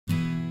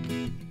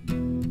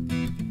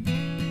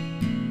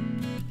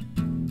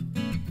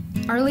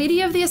Our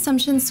Lady of the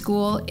Assumption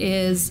School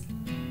is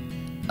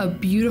a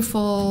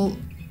beautiful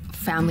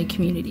family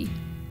community.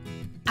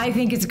 I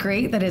think it's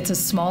great that it's a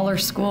smaller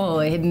school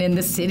hidden in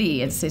the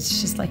city. It's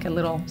just like a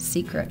little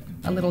secret,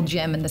 a little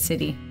gem in the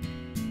city.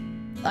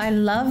 I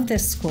love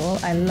this school.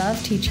 I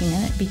love teaching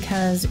it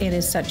because it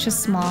is such a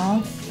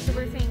small,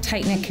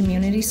 tight-knit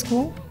community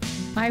school.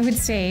 I would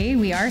say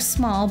we are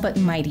small but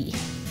mighty.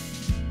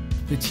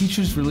 The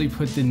teachers really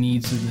put the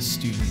needs of the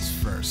students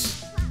first.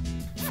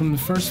 From the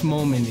first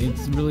moment, it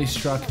really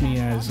struck me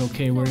as,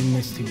 okay, we're in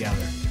this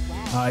together.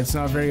 It's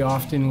not very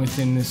often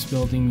within this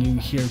building you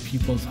hear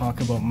people talk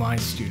about my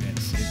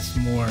students. It's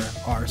more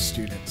our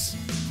students.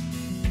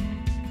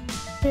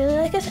 I really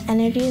like its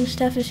energy and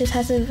stuff. It just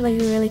has a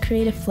really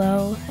creative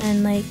flow,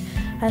 and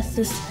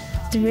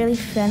it's really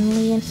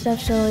friendly and stuff.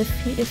 So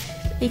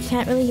if you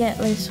can't really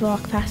just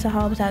walk past the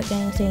hall without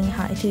saying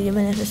hi to,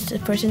 even if it's a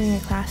person in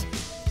your class.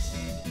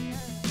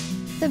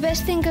 The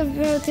best thing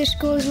about this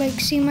school is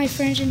seeing my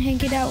friends and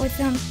hanging out with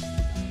them.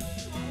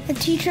 The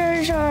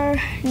teachers are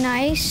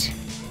nice.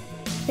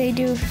 They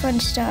do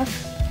fun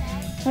stuff,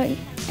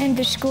 and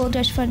the school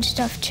does fun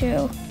stuff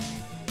too.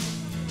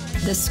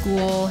 The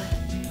school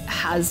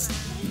has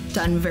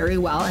done very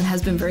well and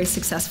has been very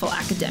successful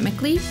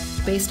academically.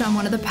 Based on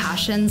one of the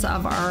passions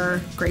of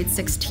our grade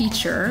 6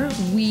 teacher,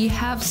 we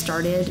have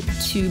started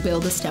to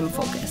build a STEM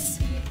focus.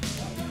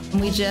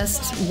 We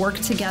just work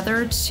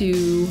together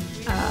to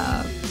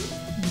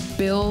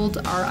build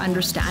our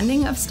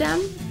understanding of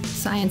STEM,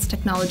 science,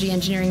 technology,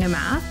 engineering, and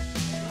math.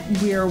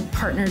 We're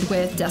partnered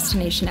with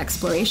Destination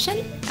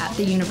Exploration at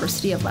the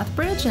University of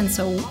Lethbridge, and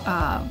so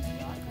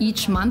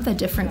each month a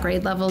different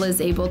grade level is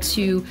able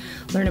to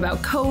learn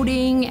about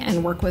coding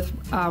and work with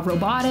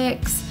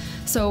robotics.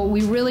 So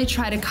we really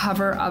try to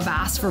cover a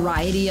vast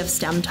variety of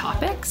STEM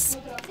topics.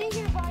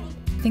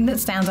 The thing that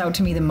stands out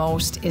to me the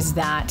most is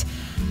that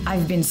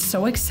I've been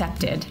so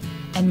accepted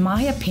and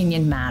my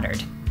opinion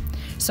mattered.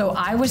 So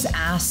I was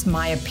asked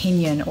my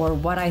opinion or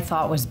what I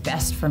thought was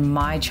best for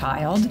my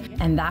child,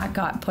 and that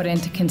got put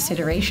into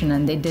consideration,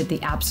 and they did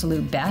the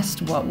absolute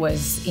best, what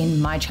was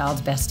in my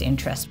child's best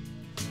interest.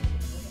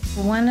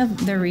 One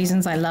of the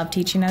reasons I love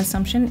teaching at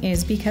Assumption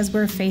is because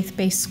we're a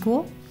faith-based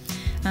school.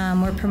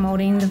 We're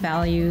promoting the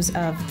values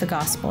of the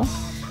gospel,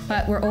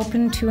 but we're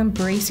open to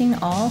embracing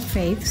all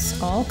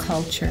faiths, all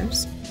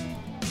cultures.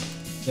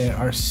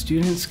 Our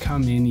students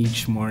come in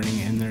each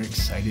morning and they're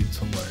excited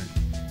to learn.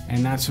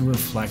 And that's a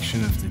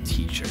reflection of the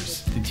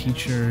teachers. The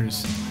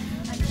teachers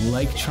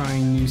like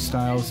trying new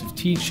styles of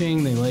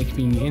teaching, they like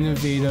being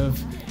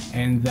innovative,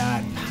 and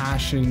that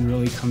passion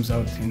really comes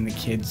out in the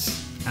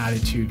kids'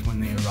 attitude when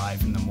they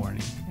arrive in the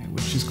morning,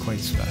 which is quite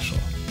special.